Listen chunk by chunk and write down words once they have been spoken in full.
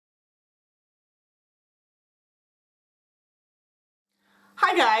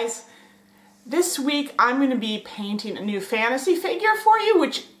Hi guys! This week I'm going to be painting a new fantasy figure for you,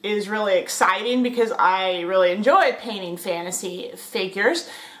 which is really exciting because I really enjoy painting fantasy figures.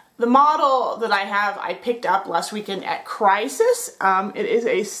 The model that I have I picked up last weekend at Crisis. It is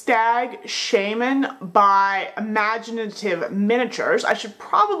a stag shaman by Imaginative Miniatures. I should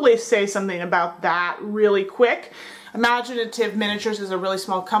probably say something about that really quick. Imaginative Miniatures is a really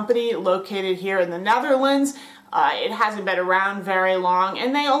small company located here in the Netherlands. It hasn't been around very long,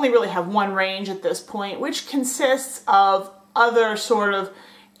 and they only really have one range at this point, which consists of other sort of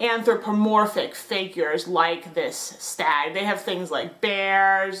anthropomorphic figures like this stag. They have things like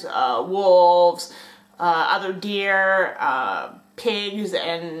bears, wolves, other deer, pigs,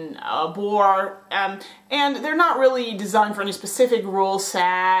 and boar, and they're not really designed for any specific rule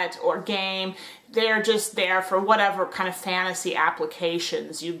set or game. They're just there for whatever kind of fantasy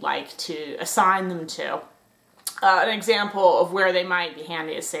applications you'd like to assign them to. An example of where they might be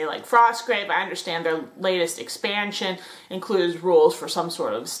handy is, say, like Frostgrave. I understand their latest expansion includes rules for some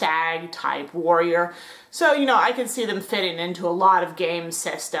sort of stag-type warrior. So, you know, I can see them fitting into a lot of game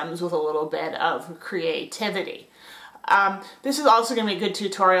systems with a little bit of creativity. This is also going to be a good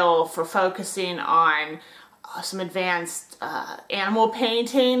tutorial for focusing on some advanced animal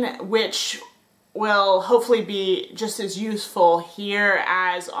painting, which will hopefully be just as useful here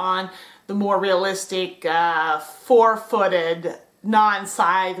as on the more realistic, four-footed,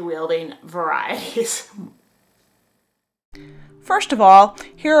 non-scythe-wielding varieties. First of all,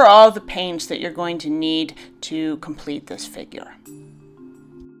 here are all the paints that you're going to need to complete this figure.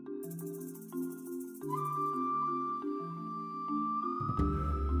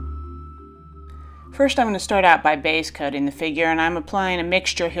 First, I'm going to start out by base coating the figure, and I'm applying a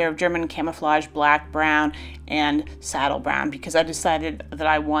mixture here of German camouflage black, brown, and saddle brown because I decided that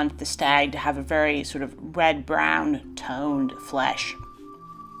I want the stag to have a very sort of red-brown toned flesh.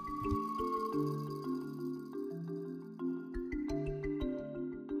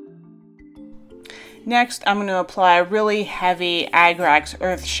 Next, I'm going to apply a really heavy Agrax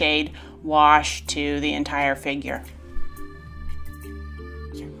Earthshade wash to the entire figure.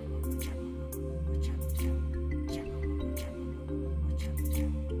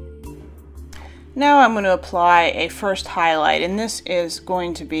 Now I'm going to apply a first highlight, and this is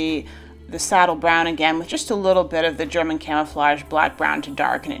going to be the saddle brown again with just a little bit of the German camouflage black brown to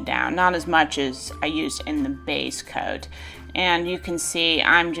darken it down, not as much as I used in the base coat. And you can see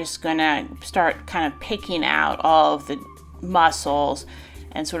I'm just going to start kind of picking out all of the muscles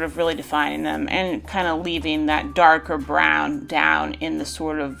and sort of really defining them and kind of leaving that darker brown down in the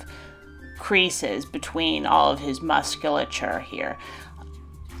sort of creases between all of his musculature here.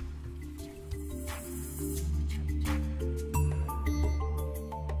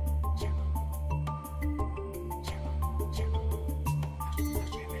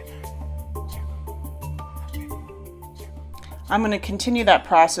 I'm going to continue that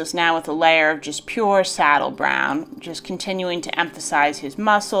process now with a layer of just pure saddle brown, just continuing to emphasize his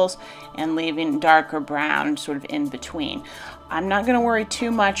muscles and leaving darker brown sort of in between. I'm not going to worry too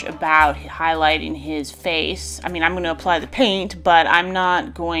much about highlighting his face. I mean, I'm going to apply the paint, but I'm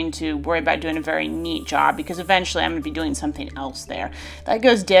not going to worry about doing a very neat job because eventually I'm going to be doing something else there. That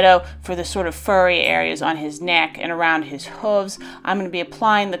goes ditto for the sort of furry areas on his neck and around his hooves. I'm going to be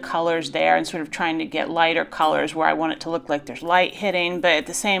applying the colors there and sort of trying to get lighter colors where I want it to look like there's light hitting, but at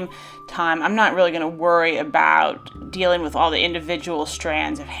the same time, I'm not really going to worry about dealing with all the individual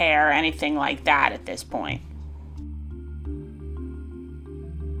strands of hair or anything like that at this point.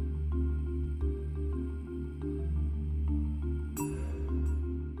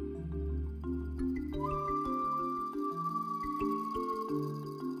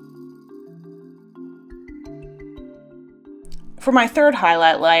 For my third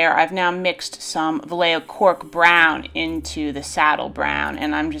highlight layer, I've now mixed some Vallejo Cork Brown into the saddle brown,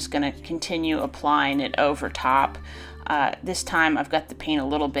 and I'm just going to continue applying it over top. This time I've got the paint a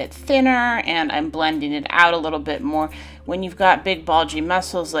little bit thinner and I'm blending it out a little bit more. When you've got big bulgy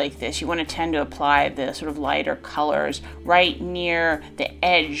muscles like this, you want to tend to apply the sort of lighter colors right near the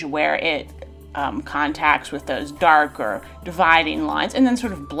edge where it contacts with those darker dividing lines, and then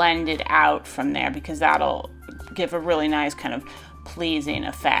sort of blend it out from there because that'll give a really nice kind of pleasing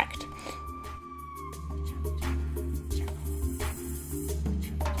effect.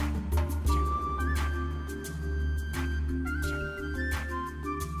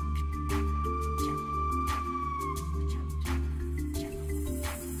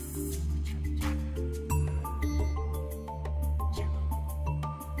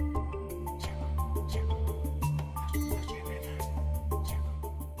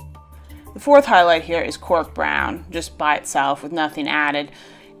 The fourth highlight here is cork brown, just by itself with nothing added.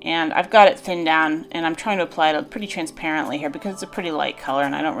 And I've got it thinned down, and I'm trying to apply it pretty transparently here because it's a pretty light color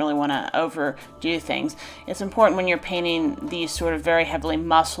and I don't really want to overdo things. It's important when you're painting these sort of very heavily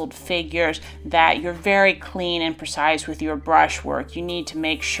muscled figures that you're very clean and precise with your brush work. You need to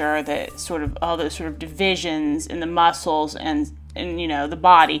make sure that sort of all those sort of divisions in the muscles and you know, the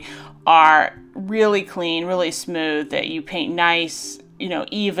body are really clean, really smooth, that you paint nice, you know,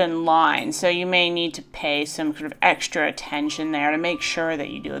 even lines. So you may need to pay some sort of extra attention there to make sure that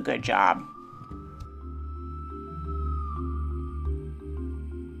you do a good job.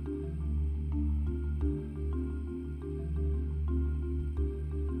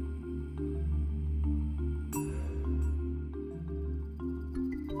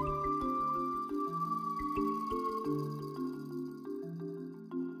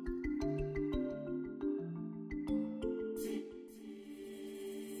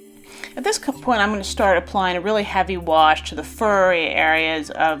 At this point, I'm going to start applying a really heavy wash to the furry areas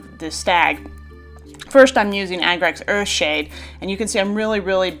of the stag. First, I'm using Agrex Earthshade, and you can see I'm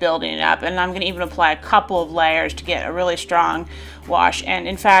really building it up, and I'm going to even apply a couple of layers to get a really strong wash. And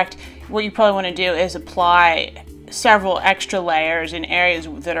in fact, what you probably want to do is apply several extra layers in areas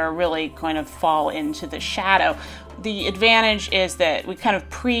that are really going to fall into the shadow. The advantage is that we kind of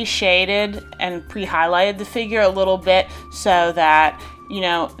pre-shaded and pre-highlighted the figure a little bit so that, you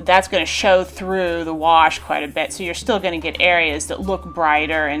know, that's going to show through the wash quite a bit. So you're still going to get areas that look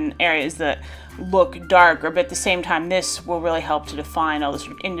brighter and areas that look darker, but at the same time this will really help to define all the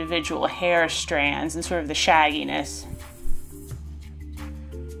sort of individual hair strands and sort of the shagginess.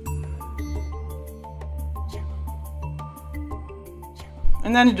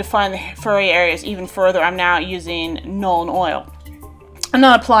 And then to define the furry areas even further, I'm now using Nuln Oil. I'm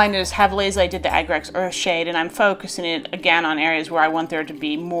not applying it as heavily as I did the Agrex Earthshade, and I'm focusing it again on areas where I want there to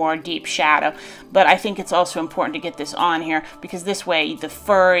be more deep shadow. But I think it's also important to get this on here because this way the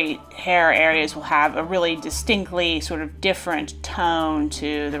furry hair areas will have a really distinctly sort of different tone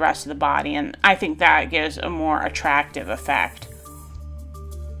to the rest of the body, and I think that gives a more attractive effect.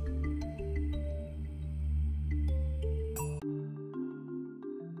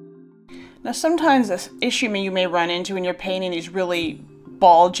 Now sometimes this issue you may run into when you're painting these really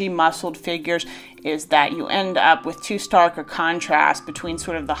bulgy muscled figures is that you end up with too stark a contrast between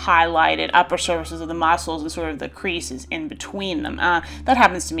sort of the highlighted upper surfaces of the muscles and sort of the creases in between them. That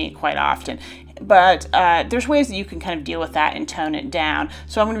happens to me quite often. But there's ways that you can kind of deal with that and tone it down.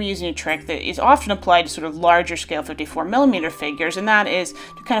 So I'm going to be using a trick that is often applied to sort of larger scale 54mm figures, and that is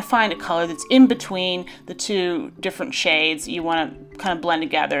to kind of find a color that's in between the two different shades you want to kind of blend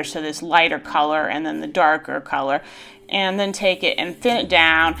together. So this lighter color and then the darker color. And then take it and thin it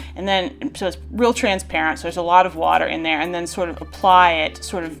down, and then so it's real transparent, so there's a lot of water in there, and then sort of apply it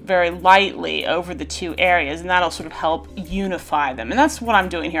sort of very lightly over the two areas, and that'll sort of help unify them. And that's what I'm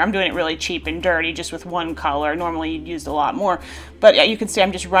doing here. I'm doing it really cheap and dirty just with one color. Normally you'd use a lot more, but you can see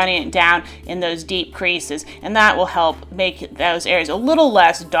I'm just running it down in those deep creases, and that will help make those areas a little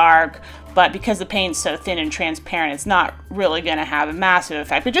less dark. But because the paint's so thin and transparent, it's not really going to have a massive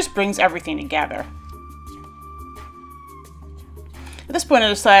effect. It just brings everything together. At this point I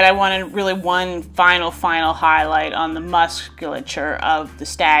decided I wanted really one final highlight on the musculature of the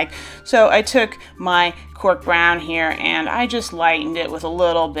stag. So I took my cork brown here and I just lightened it with a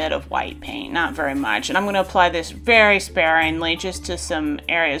little bit of white paint, not very much. And I'm going to apply this very sparingly just to some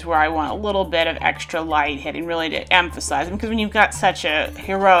areas where I want a little bit of extra light hitting, really to emphasize them. Because when you've got such a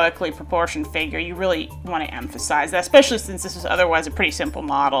heroically proportioned figure, you really want to emphasize that, especially since this is otherwise a pretty simple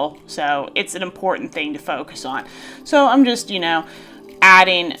model. So it's an important thing to focus on. So I'm just, you know,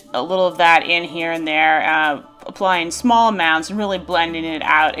 adding a little of that in here and there, applying small amounts and really blending it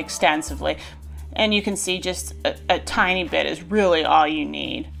out extensively. And you can see just a tiny bit is really all you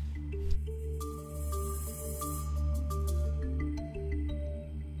need.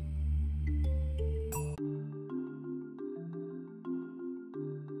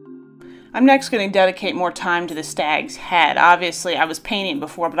 I'm next going to dedicate more time to the stag's head. Obviously, I was painting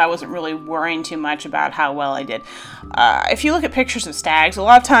before, but I wasn't really worrying too much about how well I did. If you look at pictures of stags, a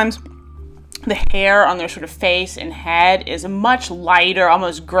lot of times the hair on their sort of face and head is a much lighter,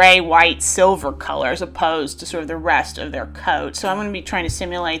 almost gray, white, silver color as opposed to sort of the rest of their coat. So I'm going to be trying to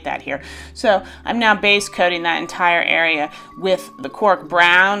simulate that here. So I'm now base coating that entire area with the cork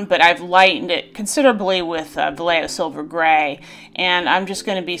brown, but I've lightened it considerably with Vallejo silver gray. And I'm just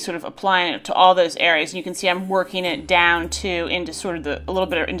going to be sort of applying it to all those areas. And you can see I'm working it down into sort of a little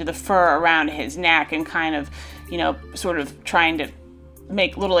bit into the fur around his neck and kind of, you know, sort of trying to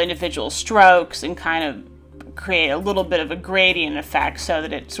make little individual strokes and kind of create a little bit of a gradient effect so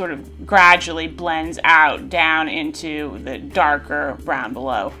that it sort of gradually blends out down into the darker brown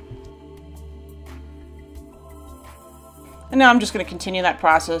below. And now I'm just going to continue that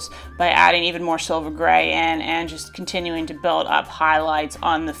process by adding even more silver gray in and just continuing to build up highlights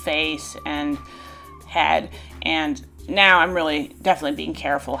on the face and head. And now I'm really definitely being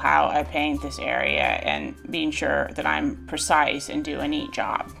careful how I paint this area and being sure that I'm precise and do a neat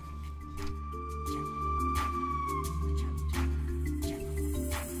job.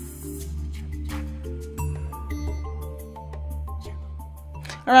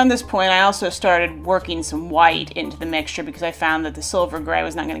 Around this point, I also started working some white into the mixture because I found that the silver gray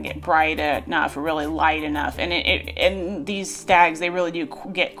was not going to get bright enough or really light enough. And these stags, they really do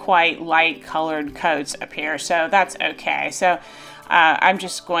get quite light colored coats up here, so that's okay. So I'm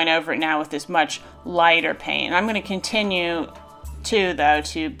just going over it now with this much lighter paint. And I'm going to continue too, though,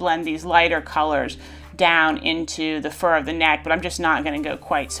 to blend these lighter colors down into the fur of the neck, but I'm just not going to go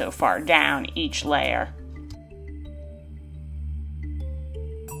quite so far down each layer.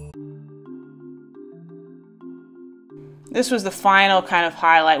 This was the final kind of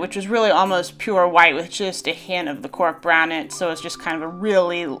highlight, which was really almost pure white with just a hint of the cork brown in it. So it's just kind of a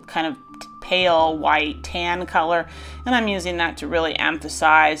really kind of pale white tan color. And I'm using that to really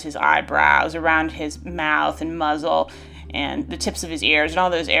emphasize his eyebrows, around his mouth and muzzle, and the tips of his ears, and all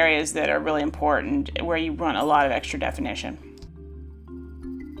those areas that are really important where you want a lot of extra definition.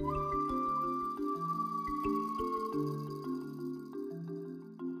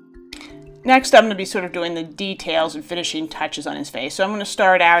 Next, I'm going to be sort of doing the details and finishing touches on his face. So I'm going to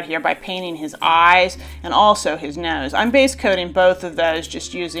start out here by painting his eyes and also his nose. I'm base coating both of those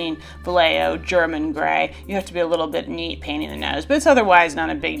just using Vallejo German gray. You have to be a little bit neat painting the nose, but it's otherwise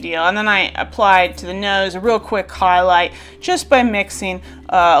not a big deal. And then I applied to the nose a real quick highlight just by mixing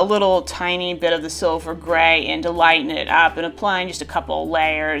a little tiny bit of the silver gray in to lighten it up and applying just a couple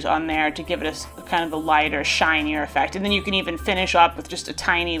layers on there to give it a kind of a lighter, shinier effect. And then you can even finish up with just a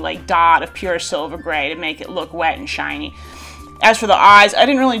tiny like dot of pure silver gray to make it look wet and shiny. As for the eyes, I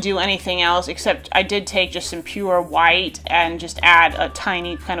didn't really do anything else except I did take just some pure white and just add a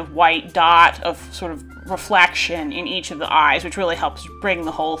tiny kind of white dot of sort of reflection in each of the eyes, which really helps bring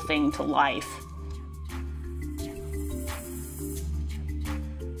the whole thing to life.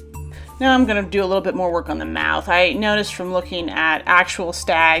 Now I'm going to do a little bit more work on the mouth. I noticed from looking at actual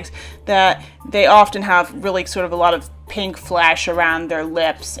stags that they often have really sort of a lot of pink flesh around their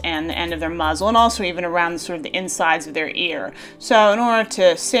lips and the end of their muzzle, and also even around sort of the insides of their ear. So in order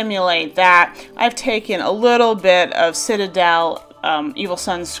to simulate that, I've taken a little bit of Citadel Evil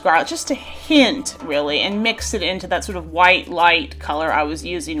Sunz Scarlet, just a hint really, and mix it into that sort of white light color I was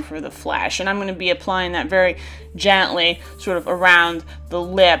using for the flesh. And I'm going to be applying that very gently sort of around the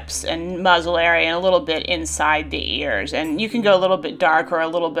lips and muzzle area and a little bit inside the ears. And you can go a little bit darker or a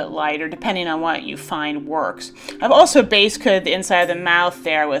little bit lighter depending on what you find works. I've also base coated the inside of the mouth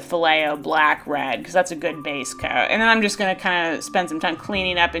there with Vallejo Black Red because that's a good base coat. And then I'm just going to kind of spend some time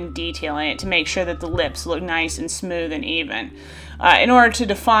cleaning up and detailing it to make sure that the lips look nice and smooth and even. In order to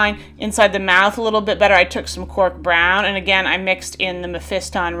define inside the mouth a little bit better, I took some cork brown, and again I mixed in the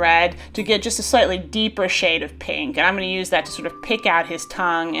Mephiston red to get just a slightly deeper shade of pink. And I'm going to use that to sort of pick out his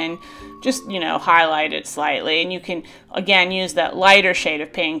tongue and just, you know, highlight it slightly. And you can again use that lighter shade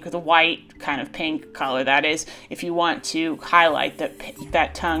of pink, the white kind of pink color that is, if you want to highlight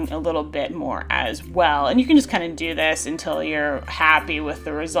that tongue a little bit more as well. And you can just kind of do this until you're happy with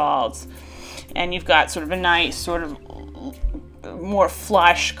the results. And you've got sort of a nice sort of more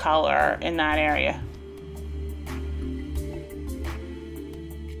flush color in that area.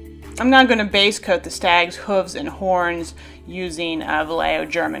 I'm now going to base coat the stag's hooves and horns using Vallejo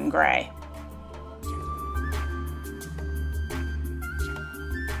German gray.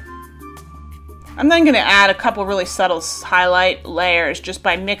 I'm then going to add a couple really subtle highlight layers just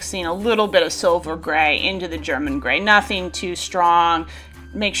by mixing a little bit of silver gray into the German gray. Nothing too strong.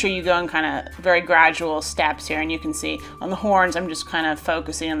 Make sure you go in kind of very gradual steps here, and you can see on the horns I'm just kind of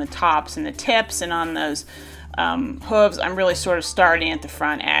focusing on the tops and the tips, and on those hooves I'm really sort of starting at the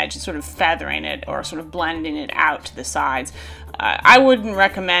front edge and sort of feathering it or sort of blending it out to the sides. I wouldn't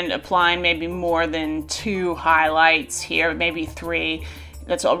recommend applying maybe more than 2 highlights here, maybe 3.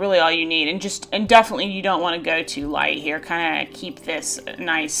 That's really all you need, and definitely you don't want to go too light here. Kind of keep this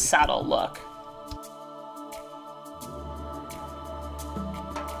nice subtle look.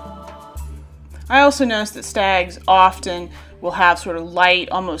 I also notice that stags often will have sort of light,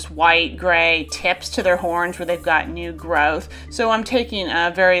 almost white gray tips to their horns where they've got new growth. So I'm taking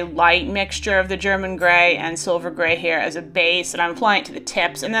a very light mixture of the German gray and silver gray here as a base, and I'm applying it to the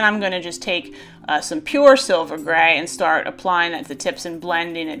tips, and then I'm going to just take some pure silver gray and start applying that to the tips and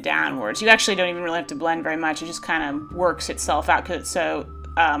blending it downwards. You actually don't even really have to blend very much. It just kind of works itself out because it's so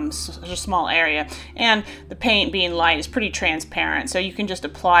such a small area, and the paint being light is pretty transparent, so you can just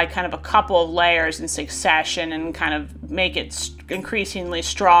apply kind of a couple of layers in succession and kind of make it increasingly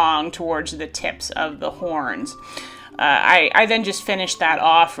strong towards the tips of the horns. I then just finished that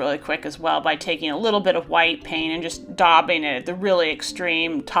off really quick as well by taking a little bit of white paint and just daubing it at the really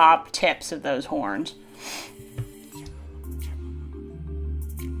extreme top tips of those horns.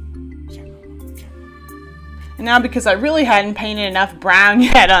 And now, because I really hadn't painted enough brown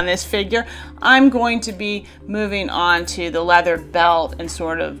yet on this figure, I'm going to be moving on to the leather belt and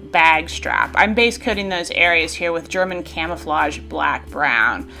sort of bag strap. I'm base coating those areas here with German camouflage black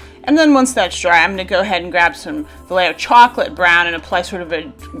brown. And then once that's dry, I'm going to go ahead and grab some Vallejo chocolate brown and apply sort of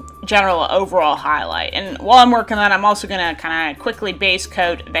a general overall highlight. And while I'm working on that, I'm also going to kind of quickly base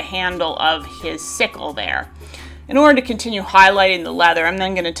coat the handle of his sickle there. In order to continue highlighting the leather, I'm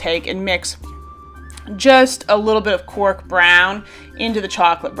then going to take and mix just a little bit of cork brown into the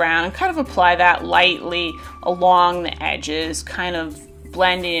chocolate brown and kind of apply that lightly along the edges, kind of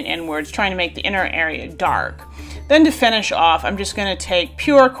blending it inwards, trying to make the inner area dark. Then to finish off, I'm just going to take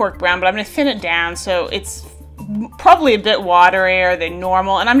pure cork brown, but I'm going to thin it down so it's probably a bit waterier than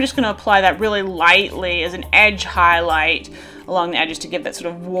normal, and I'm just going to apply that really lightly as an edge highlight along the edges to give that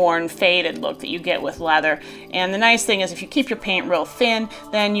sort of worn, faded look that you get with leather. And the nice thing is if you keep your paint real thin,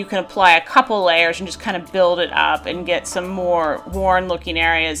 then you can apply a couple layers and just kind of build it up and get some more worn looking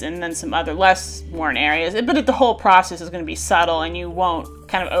areas and then some other less worn areas. But the whole process is going to be subtle and you won't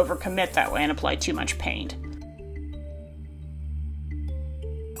kind of overcommit that way and apply too much paint.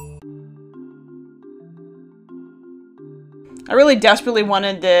 I really desperately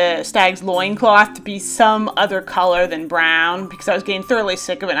wanted the stag's loincloth to be some other color than brown because I was getting thoroughly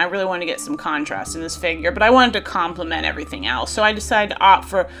sick of it and I really wanted to get some contrast in this figure, but I wanted to complement everything else. So I decided to opt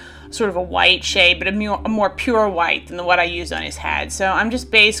for sort of a white shade, but a more pure white than what I used on his head. So I'm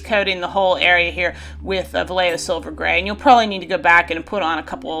just base coating the whole area here with Vallejo silver gray, and you'll probably need to go back and put on a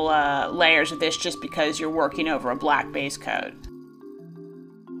couple layers of this just because you're working over a black base coat.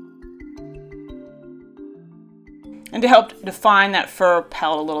 And to help define that fur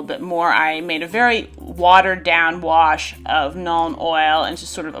pelt a little bit more, I made a very watered down wash of Nuln oil and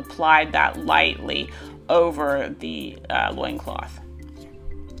just sort of applied that lightly over the loincloth.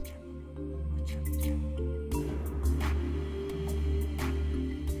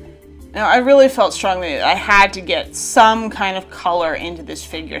 Now, I really felt strongly that I had to get some kind of color into this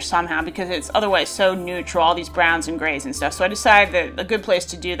figure somehow because it's otherwise so neutral, all these browns and grays and stuff. So I decided that a good place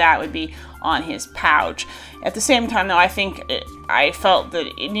to do that would be on his pouch. At the same time, though, I felt that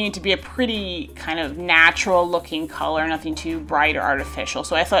it needed to be a pretty kind of natural looking color, nothing too bright or artificial.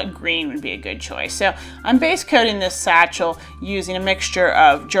 So I thought green would be a good choice. So I'm base coating this satchel using a mixture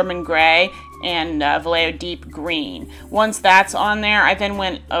of German gray and Vallejo deep green. Once that's on there, I then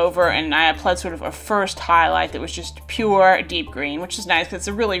went over and I applied sort of a first highlight that was just pure deep green, which is nice because it's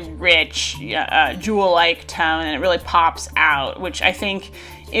a really rich jewel-like tone and it really pops out, which I think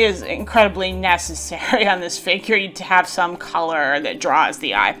is incredibly necessary on this figure to have some color that draws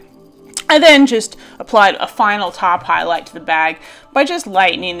the eye. I then just applied a final top highlight to the bag by just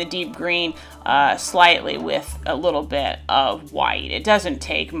lightening the deep green slightly with a little bit of white. It doesn't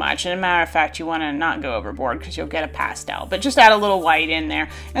take much, and as a matter of fact, you want to not go overboard because you'll get a pastel, but just add a little white in there,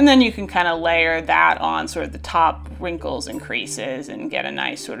 and then you can kind of layer that on sort of the top wrinkles and creases and get a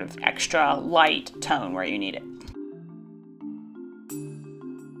nice sort of extra light tone where you need it.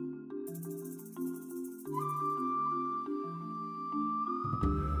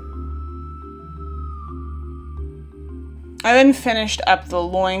 I then finished up the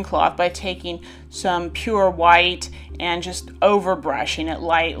loincloth by taking some pure white and just over brushing it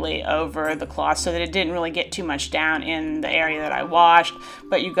lightly over the cloth so that it didn't really get too much down in the area that I washed,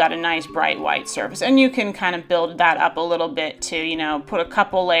 but you got a nice bright white surface. And you can kind of build that up a little bit to, you know, put a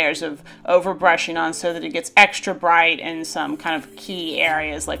couple layers of over brushing on so that it gets extra bright in some kind of key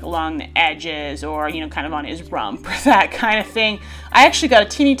areas like along the edges or, you know, kind of on his rump or that kind of thing. I actually got a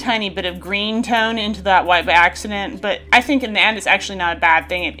teeny tiny bit of green tone into that white by accident, but I think in the end it's actually not a bad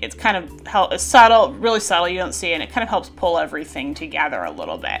thing. It's kind of subtle, really subtle, you don't see it, and it kind of helps pull everything together a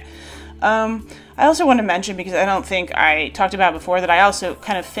little bit. I also want to mention, because I don't think I talked about before, that I also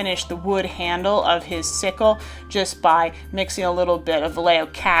kind of finished the wood handle of his sickle just by mixing a little bit of Vallejo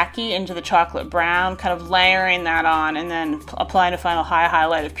khaki into the chocolate brown, kind of layering that on, and then applying a final high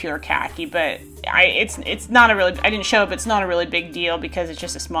highlight of pure khaki. But it's not a really, I didn't show it, but it's not a really big deal because it's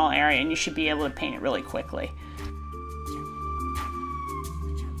just a small area and you should be able to paint it really quickly.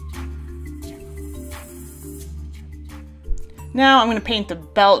 Now I'm going to paint the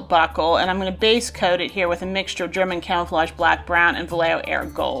belt buckle, and I'm going to base coat it here with a mixture of German camouflage black brown and Vallejo air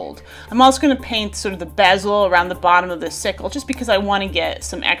gold. I'm also going to paint sort of the bezel around the bottom of the sickle just because I want to get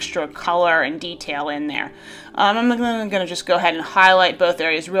some extra color and detail in there. I'm going to just go ahead and highlight both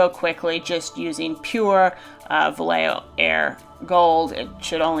areas real quickly just using pure Vallejo air gold. It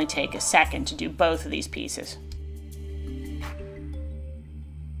should only take a second to do both of these pieces.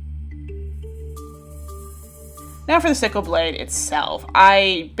 Now for the sickle blade itself.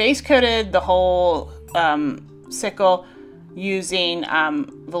 I base coated the whole sickle using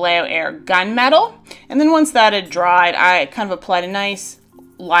Vallejo air gunmetal, and then once that had dried, I kind of applied a nice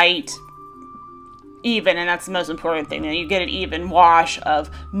light, even, and that's the most important thing, you get an even wash of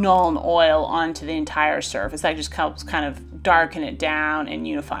Nuln oil onto the entire surface. That just helps kind of darken it down and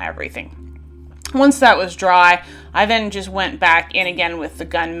unify everything. Once that was dry, I then just went back in again with the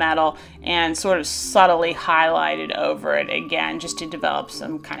gunmetal and sort of subtly highlighted over it again just to develop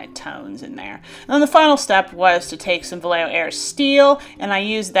some kind of tones in there. And then the final step was to take some Vallejo air steel, and I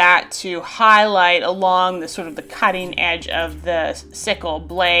used that to highlight along the sort of the cutting edge of the sickle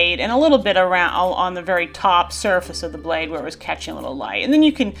blade and a little bit around on the very top surface of the blade where it was catching a little light. And then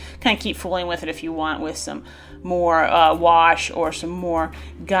you can kind of keep fooling with it if you want with some more wash or some more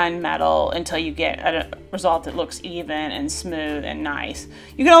gunmetal until you get a result that looks even and smooth and nice.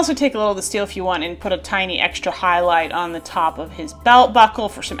 You can also take a little of the steel if you want and put a tiny extra highlight on the top of his belt buckle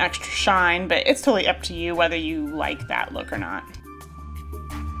for some extra shine, but it's totally up to you whether you like that look or not.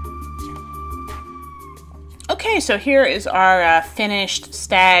 Okay, so here is our finished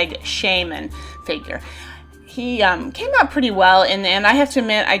stag shaman figure. He came out pretty well in the end. I have to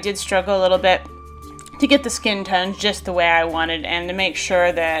admit I did struggle a little bit to get the skin tones just the way I wanted and to make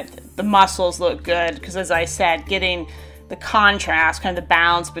sure that the muscles look good, because as I said, getting the contrast, kind of the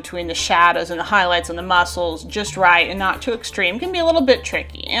balance between the shadows and the highlights on the muscles just right and not too extreme can be a little bit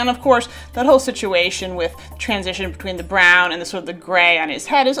tricky. And of course, that whole situation with transition between the brown and the sort of the gray on his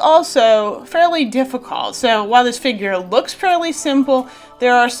head is also fairly difficult. So while this figure looks fairly simple,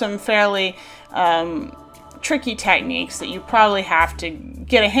 there are some fairly tricky techniques that you probably have to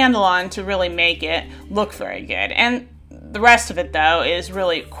get a handle on to really make it look very good. And the rest of it, though, is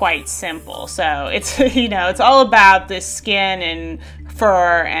really quite simple. So it's, you know, it's all about this skin and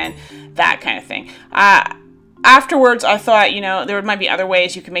fur and that kind of thing. Afterwards, I thought, you know, there might be other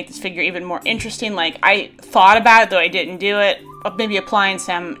ways you could make this figure even more interesting. Like, I thought about it, though I didn't do it. Maybe applying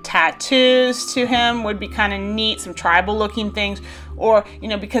some tattoos to him would be kind of neat, some tribal-looking things. Or, you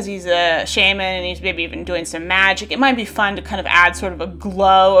know, because he's a shaman and he's maybe even doing some magic, it might be fun to kind of add sort of a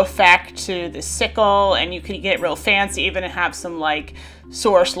glow effect to the sickle, and you could get real fancy even and have some, like,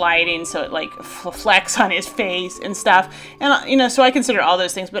 source lighting so it, like, flecks on his face and stuff. And, you know, so I consider all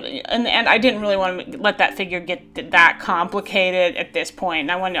those things, but in the end, I didn't really want to let that figure get that complicated at this point.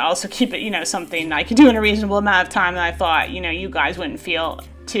 And I wanted to also keep it, you know, something I could do in a reasonable amount of time that I thought, you know, you guys wouldn't feel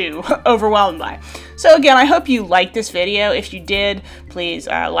too overwhelmed by. So again, I hope you liked this video. If you did, please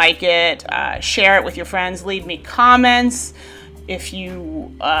like it, share it with your friends, leave me comments if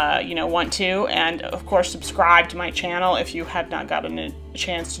you you know, want to, and of course subscribe to my channel if you have not gotten a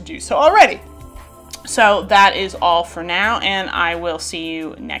chance to do so already. So that is all for now, and I will see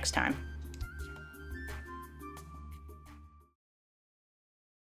you next time.